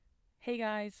Hey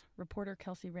guys, reporter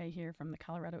Kelsey Ray here from the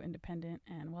Colorado Independent,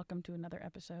 and welcome to another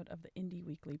episode of the Indy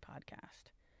Weekly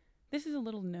podcast. This is a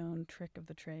little known trick of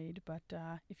the trade, but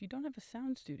if you don't have a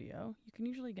sound studio, you can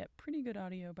usually get pretty good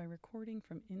audio by recording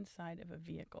from inside of a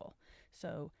vehicle.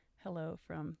 So, hello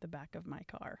from the back of my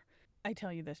car. I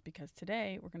tell you this because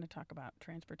today we're going to talk about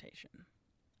transportation.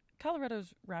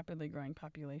 Colorado's rapidly growing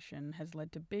population has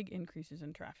led to big increases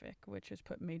in traffic, which has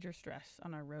put major stress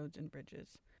on our roads and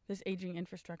bridges. This aging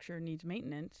infrastructure needs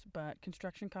maintenance, but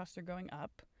construction costs are going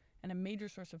up, and a major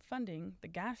source of funding, the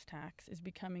gas tax, is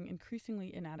becoming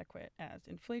increasingly inadequate as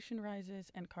inflation rises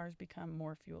and cars become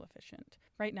more fuel efficient.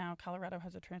 Right now, Colorado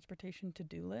has a transportation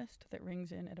to-do list that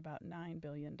rings in at about $9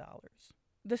 billion.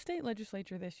 The state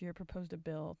legislature this year proposed a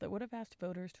bill that would have asked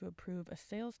voters to approve a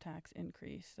sales tax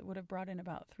increase that would have brought in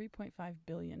about $3.5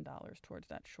 billion towards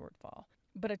that shortfall.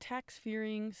 But a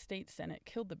tax-fearing state Senate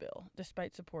killed the bill,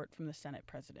 despite support from the Senate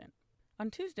president.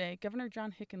 On Tuesday, Governor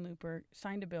John Hickenlooper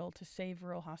signed a bill to save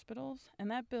rural hospitals, and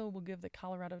that bill will give the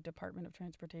Colorado Department of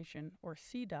Transportation, or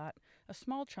CDOT, a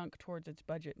small chunk towards its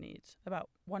budget needs, about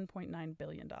 $1.9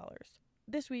 billion.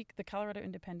 This week, the Colorado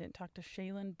Independent talked to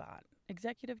Shailen Bhatt,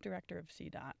 executive director of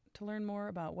CDOT, to learn more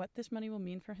about what this money will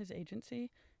mean for his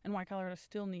agency and why Colorado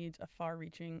still needs a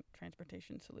far-reaching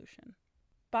transportation solution.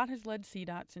 Bhatt has led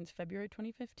CDOT since February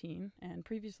 2015 and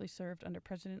previously served under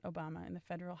President Obama in the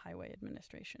Federal Highway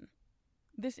Administration.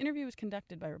 This interview was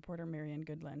conducted by reporter Marianne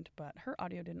Goodland, but her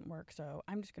audio didn't work, so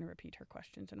I'm just going to repeat her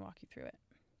questions and walk you through it.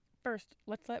 First,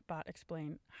 let's let Bhatt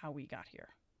explain how we got here.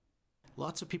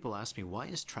 Lots of people ask me, why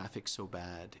is traffic so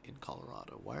bad in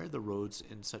Colorado? Why are the roads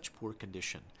in such poor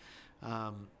condition?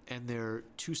 And they're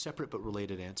two separate but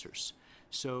related answers.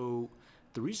 So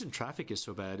the reason traffic is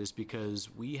so bad is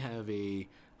because we have a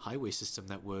highway system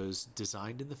that was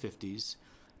designed in the 50s,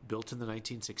 built in the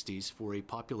 1960s for a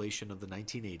population of the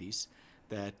 1980s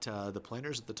that the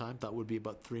planners at the time thought would be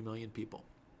about 3 million people.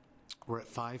 We're at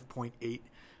 5.8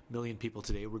 million people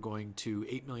today. We're going to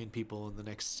 8 million people in the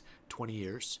next 20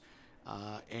 years.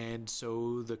 And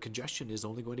so the congestion is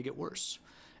only going to get worse.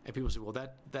 And people say, well,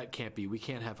 that can't be. We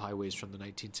can't have highways from the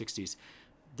 1960s.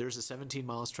 There's a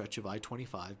 17-mile stretch of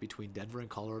I-25 between Denver and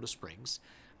Colorado Springs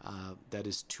that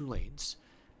is 2 lanes.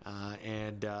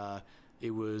 And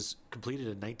it was completed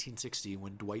in 1960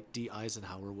 when Dwight D.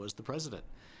 Eisenhower was the president.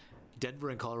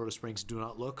 Denver and Colorado Springs do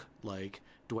not look like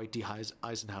Dwight D.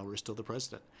 Eisenhower is still the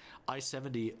president.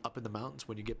 I-70 up in the mountains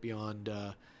when you get beyond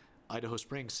Idaho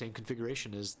Springs, same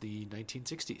configuration as the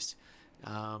 1960s.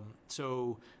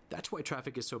 So that's why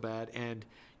traffic is so bad. And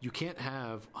you can't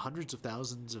have hundreds of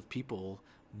thousands of people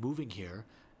moving here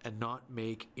and not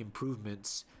make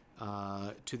improvements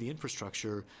to the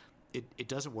infrastructure. It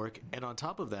doesn't work. And on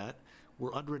top of that,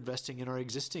 we're underinvesting in our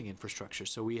existing infrastructure.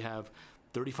 So we have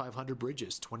 3,500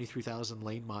 bridges, 23,000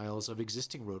 lane miles of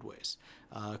existing roadways,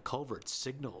 culverts,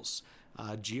 signals,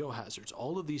 geohazards.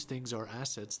 All of these things are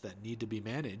assets that need to be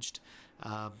managed.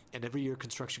 And every year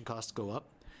construction costs go up.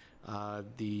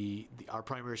 Our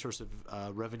primary source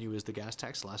of revenue is the gas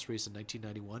tax, last raised in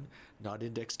 1991, not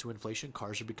indexed to inflation.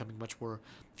 Cars are becoming much more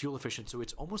fuel efficient. So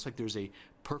it's almost like there's a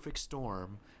perfect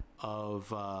storm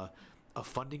of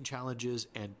funding challenges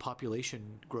and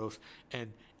population growth,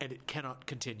 and it cannot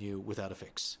continue without a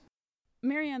fix.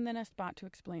 Marianne then asked Bhatt to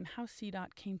explain how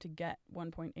CDOT came to get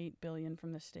 $1.8 billion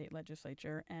from the state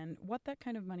legislature and what that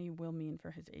kind of money will mean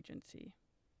for his agency.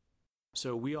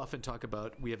 So we often talk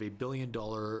about we have $1 billion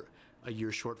a year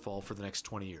shortfall for the next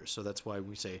 20 years. So that's why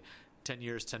we say 10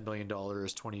 years, $10 billion,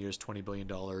 20 years, $20 billion.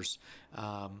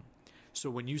 So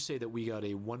when you say that we got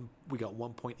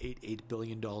 $1.88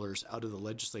 billion out of the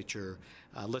legislature,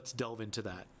 let's delve into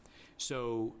that.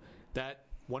 So that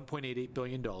 $1.88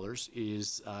 billion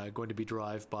is going to be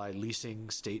derived by leasing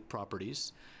state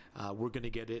properties. We're going to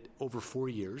get it over 4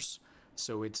 years.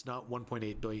 So it's not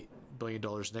 $1.8 billion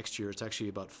next year. It's actually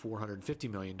about $450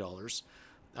 million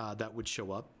that would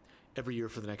show up every year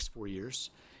for the next 4 years.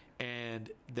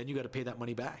 And then you got to pay that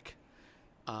money back.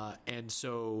 And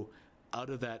so out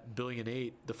of that $1.8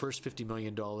 billion, the first $50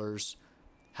 million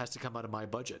has to come out of my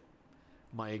budget,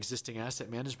 my existing asset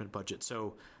management budget.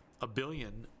 So $1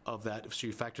 billion of that, so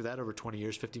you factor that over 20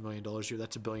 years, $50 million a year,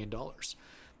 that's $1 billion.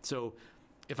 So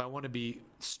if I want to be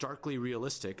starkly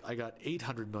realistic, I got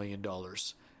 $800 million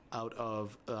out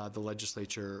of the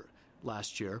legislature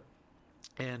last year.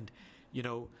 And,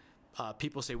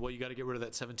 people say, well, you got to get rid of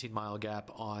that 17-mile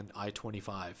gap on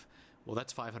I-25. Well,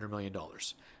 that's $500 million.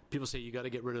 People say you got to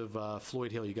get rid of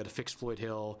Floyd Hill. You got to fix Floyd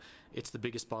Hill. It's the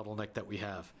biggest bottleneck that we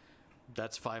have.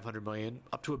 That's $500 million,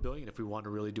 up to $1 billion if we want to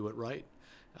really do it right.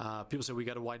 People say we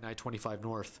got to widen I-25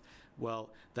 north. Well,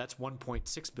 that's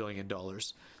 $1.6 billion.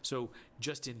 So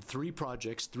just in 3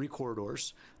 projects, 3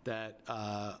 corridors that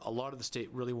a lot of the state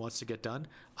really wants to get done,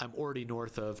 I'm already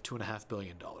north of $2.5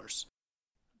 billion.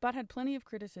 Bhatt had plenty of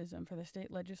criticism for the state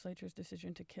legislature's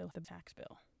decision to kill the tax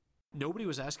bill. Nobody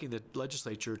was asking the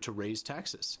legislature to raise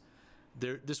taxes.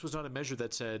 This was not a measure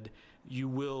that said we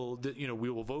will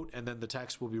vote and then the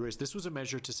tax will be raised. This was a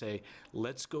measure to say,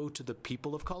 let's go to the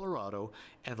people of Colorado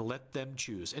and let them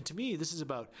choose. And to me, this is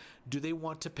about, do they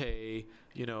want to pay,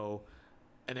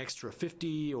 an extra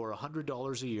 $50 or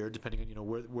 $100 a year, depending on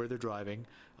where they're driving,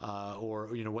 or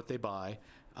what they buy,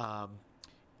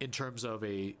 in terms of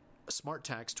a smart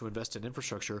tax to invest in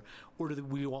infrastructure, or do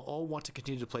we all want to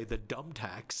continue to play the dumb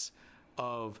tax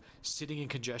of sitting in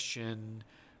congestion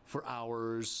for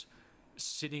hours,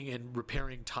 sitting and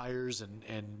repairing tires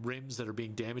and rims that are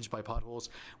being damaged by potholes,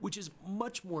 which is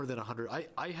much more than $100.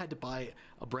 I had to buy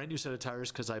a brand new set of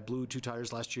tires because I blew 2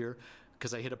 tires last year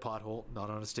because I hit a pothole, not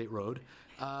on a state road.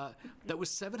 That was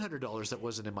 $700 that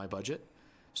wasn't in my budget.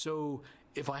 So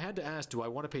if I had to ask, do I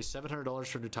want to pay $700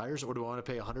 for new tires, or do I want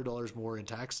to pay $100 more in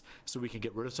tax so we can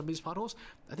get rid of some of these potholes?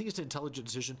 I think it's an intelligent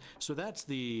decision. So that's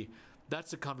the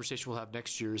conversation we'll have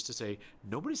next year, is to say,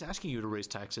 nobody's asking you to raise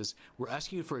taxes. We're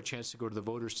asking you for a chance to go to the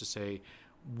voters to say,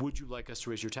 would you like us to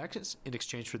raise your taxes in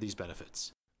exchange for these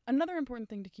benefits? Another important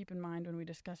thing to keep in mind when we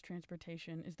discuss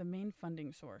transportation is the main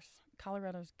funding source,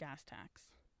 Colorado's gas tax.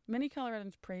 Many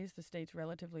Coloradans praise the state's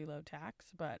relatively low tax,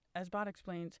 but as Bhatt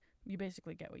explains, you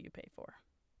basically get what you pay for.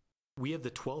 We have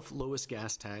the 12th lowest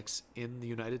gas tax in the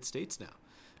United States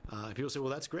now. People say,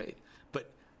 well, that's great.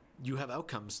 But you have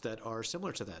outcomes that are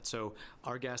similar to that. So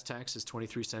our gas tax is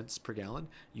 23 cents per gallon.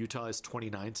 Utah is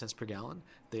 29 cents per gallon.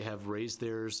 They have raised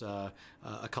theirs a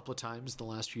couple of times in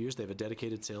the last few years. They have a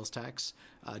dedicated sales tax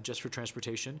just for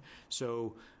transportation.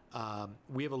 So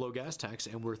we have a low gas tax,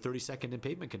 and we're 32nd in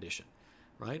pavement condition,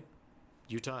 right?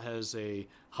 Utah has a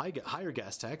higher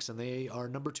gas tax, and they are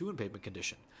number 2 in pavement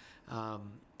condition.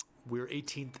 We're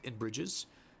 18th in bridges.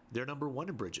 They're number 1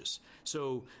 in bridges.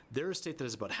 So they're a state that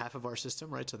has about half of our system,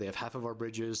 right? So they have half of our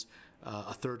bridges,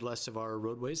 a third less of our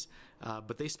roadways,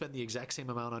 but they spend the exact same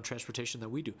amount on transportation that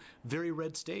we do. Very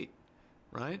red state,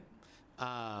 right?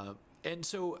 And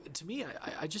so to me,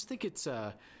 I just think it's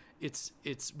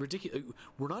ridiculous.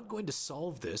 We're not going to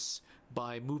solve this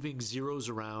by moving zeros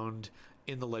around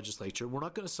in the legislature. We're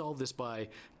not going to solve this by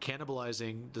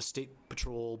cannibalizing the state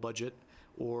patrol budget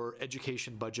or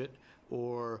education budget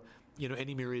or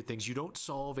any myriad of things. You don't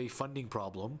solve a funding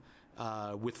problem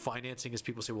with financing, as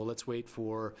people say, well, let's wait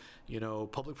for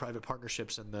public-private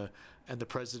partnerships and the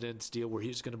president's deal where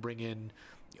he's going to bring in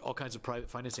all kinds of private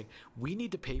financing. We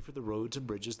need to pay for the roads and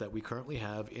bridges that we currently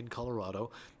have in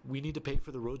Colorado. We need to pay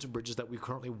for the roads and bridges that we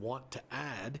currently want to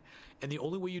add, and the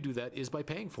only way you do that is by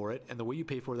paying for it. And the way you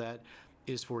pay for that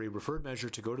is for a referred measure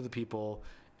to go to the people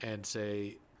and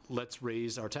say, let's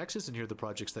raise our taxes, and here are the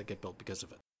projects that get built because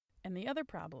of it. And the other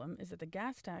problem is that the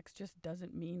gas tax just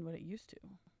doesn't mean what it used to.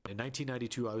 In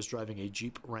 1992, I was driving a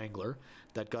Jeep Wrangler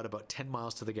that got about 10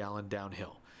 miles to the gallon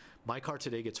downhill. My car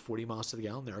today gets 40 miles to the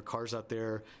gallon. There are cars out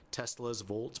there, Teslas,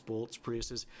 Volts, Bolts,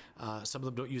 Priuses. Some of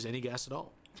them don't use any gas at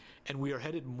all. And we are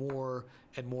headed more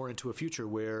and more into a future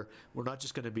where we're not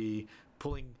just going to be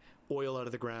pulling oil out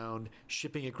of the ground,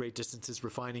 shipping at great distances,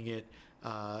 refining it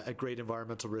at great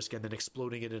environmental risk, and then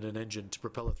exploding it in an engine to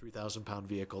propel a 3,000-pound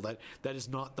vehicle. That is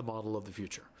not the model of the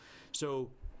future. So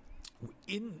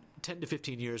in 10 to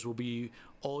 15 years, we'll be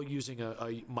all using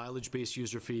a mileage-based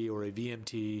user fee or a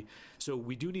VMT. So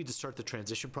we do need to start the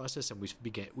transition process, and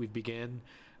we've begun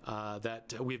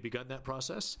that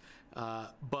process.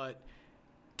 But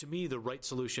to me, the right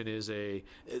solution is the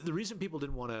reason people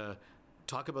didn't want to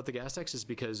talk about the gas tax is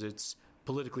because it's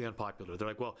politically unpopular. They're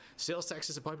like, well, sales tax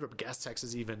is unpopular, but gas tax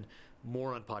is even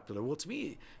more unpopular. Well, to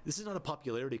me, this is not a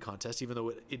popularity contest, even though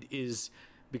it is,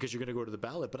 because you're going to go to the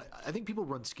ballot. But I think people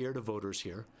run scared of voters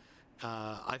here.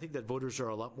 I think that voters are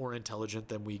a lot more intelligent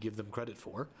than we give them credit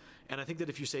for. And I think that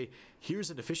if you say, here's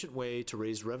an efficient way to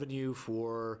raise revenue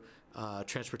for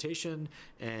transportation,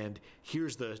 and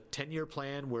here's the 10-year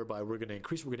plan whereby we're going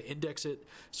to index it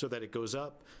so that it goes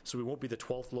up, so we won't be the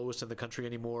 12th lowest in the country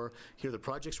anymore. Here are the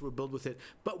projects we'll build with it.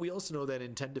 But we also know that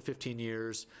in 10 to 15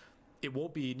 years, it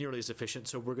won't be nearly as efficient,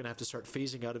 so we're going to have to start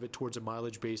phasing out of it towards a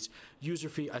mileage-based user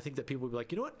fee. I think that people will be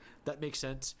like, you know what, that makes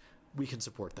sense. We can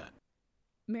support that.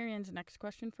 Marianne's next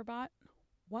question for Bhatt: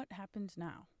 what happens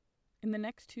now? In the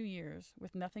next 2 years,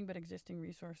 with nothing but existing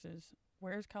resources,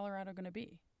 where is Colorado going to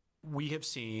be? We have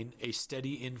seen a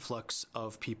steady influx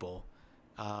of people.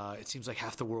 It seems like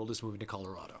half the world is moving to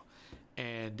Colorado.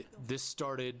 And this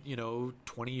started,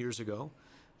 20 years ago.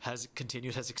 has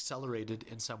continued, has accelerated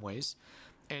in some ways.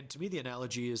 And to me, the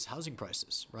analogy is housing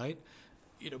prices, right?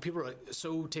 People are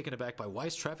so taken aback by why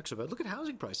is traffic so bad? Look at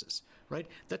housing prices, right?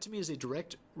 That to me is a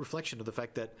direct reflection of the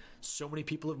fact that so many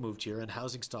people have moved here and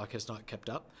housing stock has not kept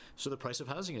up, so the price of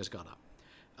housing has gone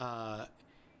up.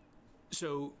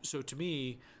 So to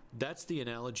me, that's the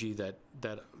analogy that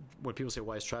when people say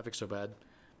why is traffic so bad,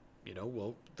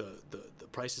 well, the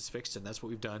price is fixed and that's what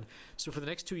we've done. So for the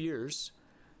next 2 years,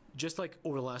 just like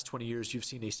over the last 20 years, you've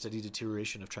seen a steady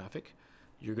deterioration of traffic.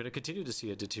 You're going to continue to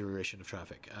see a deterioration of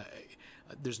traffic.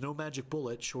 There's no magic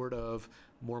bullet short of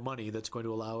more money that's going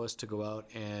to allow us to go out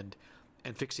and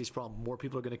fix these problems. More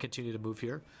people are going to continue to move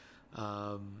here.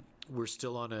 We're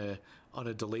still on a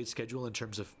delayed schedule in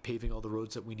terms of paving all the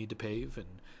roads that we need to pave and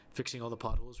fixing all the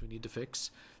potholes we need to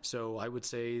fix. So I would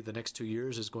say the next 2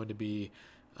 years is going to be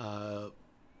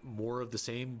more of the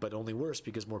same, but only worse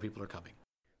because more people are coming.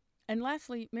 And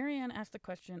lastly, Marianne asked the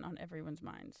question on everyone's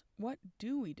minds. What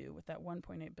do we do with that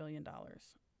 $1.8 billion?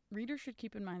 Readers should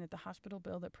keep in mind that the hospital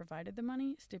bill that provided the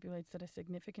money stipulates that a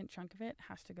significant chunk of it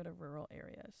has to go to rural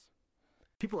areas.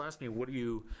 People ask me, what are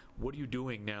you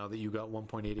doing now that you got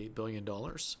 $1.88 billion?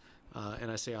 And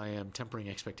I say I am tempering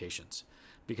expectations,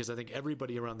 because I think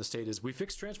everybody around the state we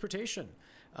fixed transportation,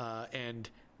 and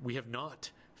we have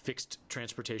not fixed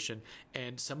transportation.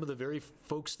 And some of the very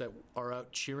folks that are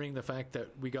out cheering the fact that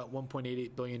we got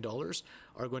 $1.88 billion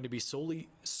are going to be sorely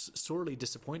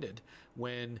disappointed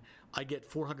when I get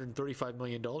 $435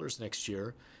 million next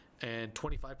year, and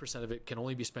 25% of it can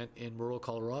only be spent in rural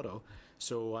Colorado.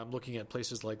 So I'm looking at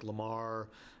places like Lamar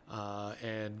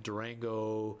and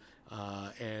Durango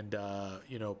and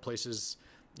places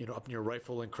up near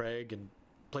Rifle and Craig and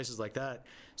places like that.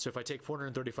 So if I take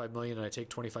 $435 million and I take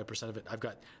 25% of it, I've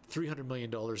got $300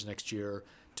 million next year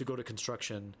to go to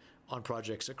construction on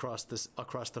projects across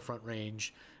the Front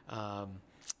Range,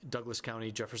 Douglas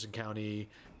County, Jefferson County,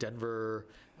 Denver,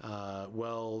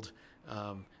 Weld.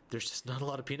 There's just not a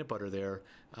lot of peanut butter there,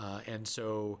 and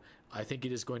so I think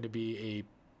it is going to be a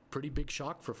pretty big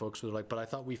shock for folks who are like, but I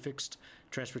thought we fixed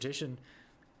transportation.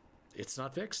 It's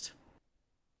not fixed.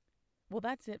 Well,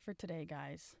 that's it for today,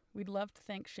 guys. We'd love to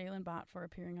thank Shailen Bhatt for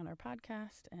appearing on our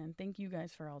podcast, and thank you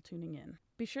guys for all tuning in.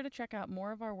 Be sure to check out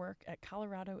more of our work at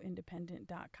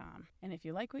coloradoindependent.com. And if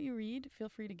you like what you read, feel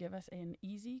free to give us an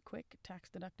easy, quick,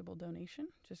 tax-deductible donation.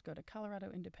 Just go to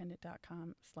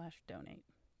coloradoindependent.com/donate.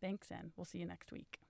 Thanks, and we'll see you next week.